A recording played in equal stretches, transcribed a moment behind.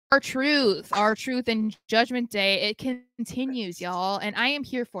our truth and Judgment Day, it continues, y'all, and I am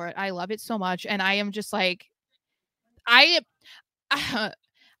here for it. I love it so much, and I am just like, I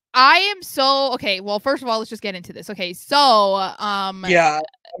I am so okay. Well, first of all, let's just get into this. Okay, so Yeah,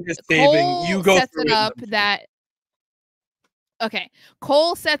 I'm just saving. You Cole go sets through it it. up that okay,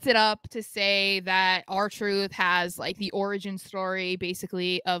 Cole sets it up to say that R-Truth has like the origin story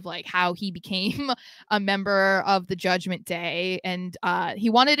basically of like how he became a member of the Judgment Day, and he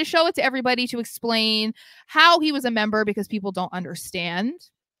wanted to show it to everybody to explain how he was a member because people don't understand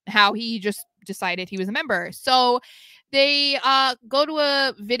how he just decided he was a member. So they go to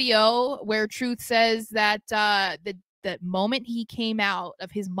a video where Truth says that the moment he came out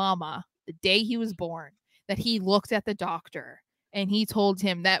of his mama, the day he was born, that he looked at the doctor and he told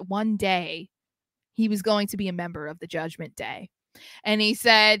him that one day he was going to be a member of the Judgment Day. And he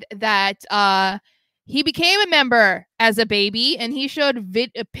said that he became a member as a baby, and he showed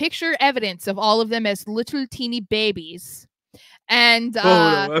picture evidence of all of them as little teeny babies. And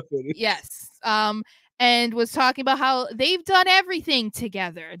Photo evidence. yes, and was talking about how they've done everything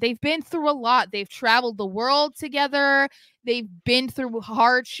together. They've been through a lot. They've traveled the world together. They've been through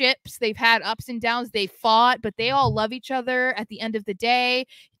hardships. They've had ups and downs. They fought, but they all love each other at the end of the day.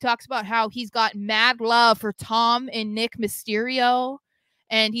 He talks about how he's got mad love for Tom and Nick Mysterio.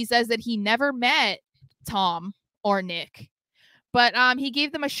 And he says that he never met Tom or Nick, but he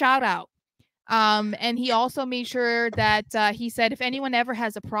gave them a shout out. And he also made sure that he said, if anyone ever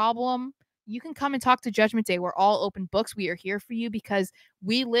has a problem, you can come and talk to Judgment Day. We're all open books. We are here for you because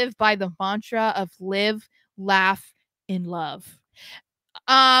we live by the mantra of live, laugh, and love.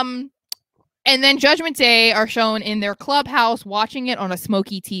 And then Judgment Day are shown in their clubhouse watching it on a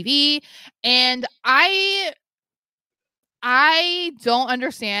smoky TV. And I don't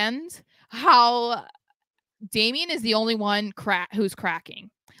understand how Damien is the only one who's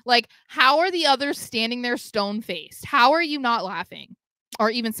cracking. Like, how are the others standing there stone faced? How are you not laughing or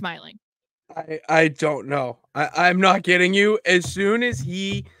even smiling? I don't know. I'm not kidding you. As soon as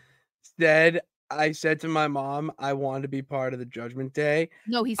he said, I said to my mom, I want to be part of the Judgment Day.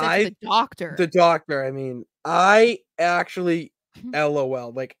 No, he said to the doctor. The doctor, I mean, I actually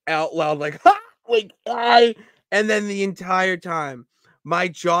LOL, like out loud, like, ha! Like and then the entire time, my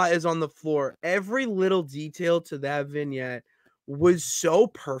jaw is on the floor. Every little detail to that vignette was so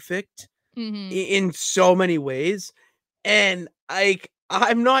perfect in so many ways. And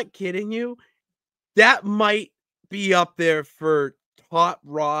I'm not kidding you. That might be up there for top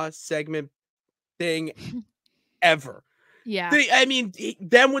Raw segment thing ever. Yeah. I mean,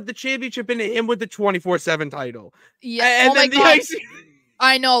 them with the championship and him with the 24/7 title. Yeah. And oh then my God. IC.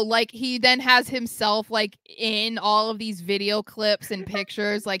 I know, like he then has himself like in all of these video clips and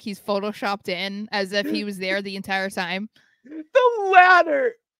pictures, like he's photoshopped in as if he was there the entire time. The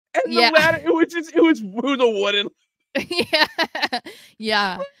ladder. And Yeah. the ladder, it was a wooden. Yeah.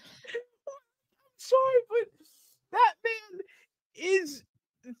 Yeah. Sorry, but that man is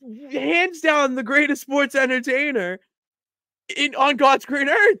hands down the greatest sports entertainer on God's green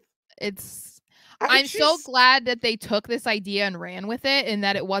earth. I'm so glad that they took this idea and ran with it, and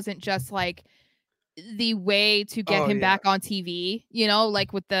that it wasn't just like the way to get him back on TV, you know,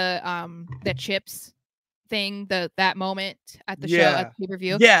 like with the chips thing, that moment at the show at the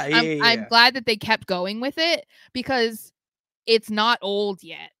pay-per-view. I'm glad that they kept going with it because it's not old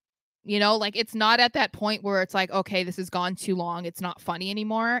yet. You know, like it's not at that point where it's like, okay, this has gone too long. It's not funny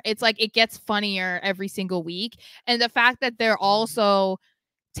anymore. It's like it gets funnier every single week. And the fact that they're also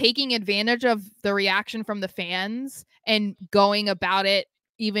taking advantage of the reaction from the fans and going about it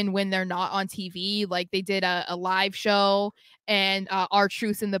even when they're not on TV. Like they did a live show and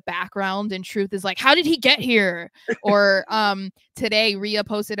R-Truth in the background, and Truth is like, how did he get here? Or today Rhea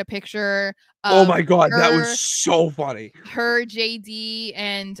posted a picture of oh my God, that was so funny. Her, JD,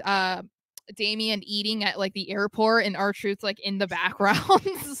 and Damien eating at like the airport, and R-Truth like in the background.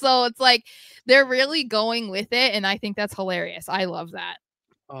 So it's like they're really going with it, and I think that's hilarious. I love that.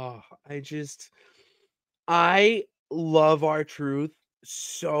 Oh, I love R-Truth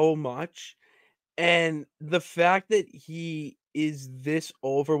so much. And the fact that he is this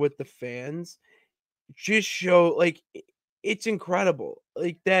over with the fans just show like it's incredible.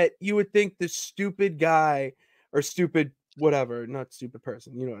 Like that you would think the stupid guy or stupid whatever, not stupid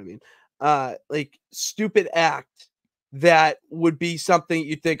person, you know what I mean? Like stupid act that would be something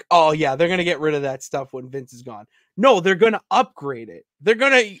you think, oh yeah, they're gonna get rid of that stuff when Vince is gone. No, they're gonna upgrade it. They're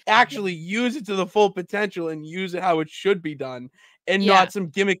gonna actually use it to the full potential and use it how it should be done, and not some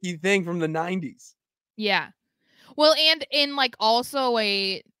gimmicky thing from the 90s. Yeah. Well, and in like also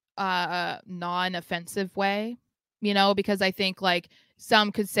a non-offensive way, you know, because I think like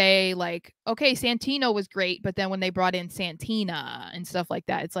some could say like, okay, Santino was great, but then when they brought in Santina and stuff like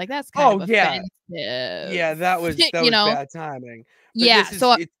that, it's like that's kind Oh, of yeah. offensive, Yeah, that you was know? bad timing. But Yeah.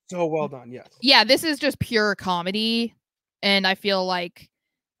 So it's so well done, yes. yeah, this is just pure comedy, and I feel like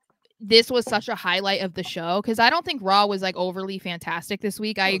this was such a highlight of the show because I don't think Raw was like overly fantastic this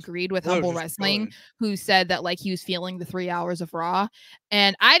week. I It agreed with was Humble just Wrestling, good. who said that like he was feeling the 3 hours of Raw.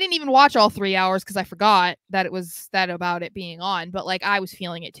 And I didn't even watch all 3 hours because I forgot that it was that about it being on. But like I was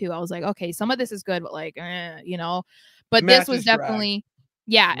feeling it too. I was like, okay, some of this is good, but like, you know. But this was Matches dragged. definitely,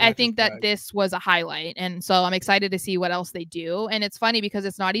 yeah, I Matches think that dragged. this was a highlight. And so I'm excited to see what else they do. And it's funny because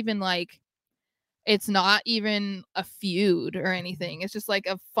it's not even a feud or anything. It's just like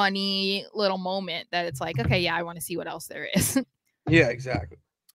a funny little moment that it's like, okay, yeah, I want to see what else there is. Yeah, exactly.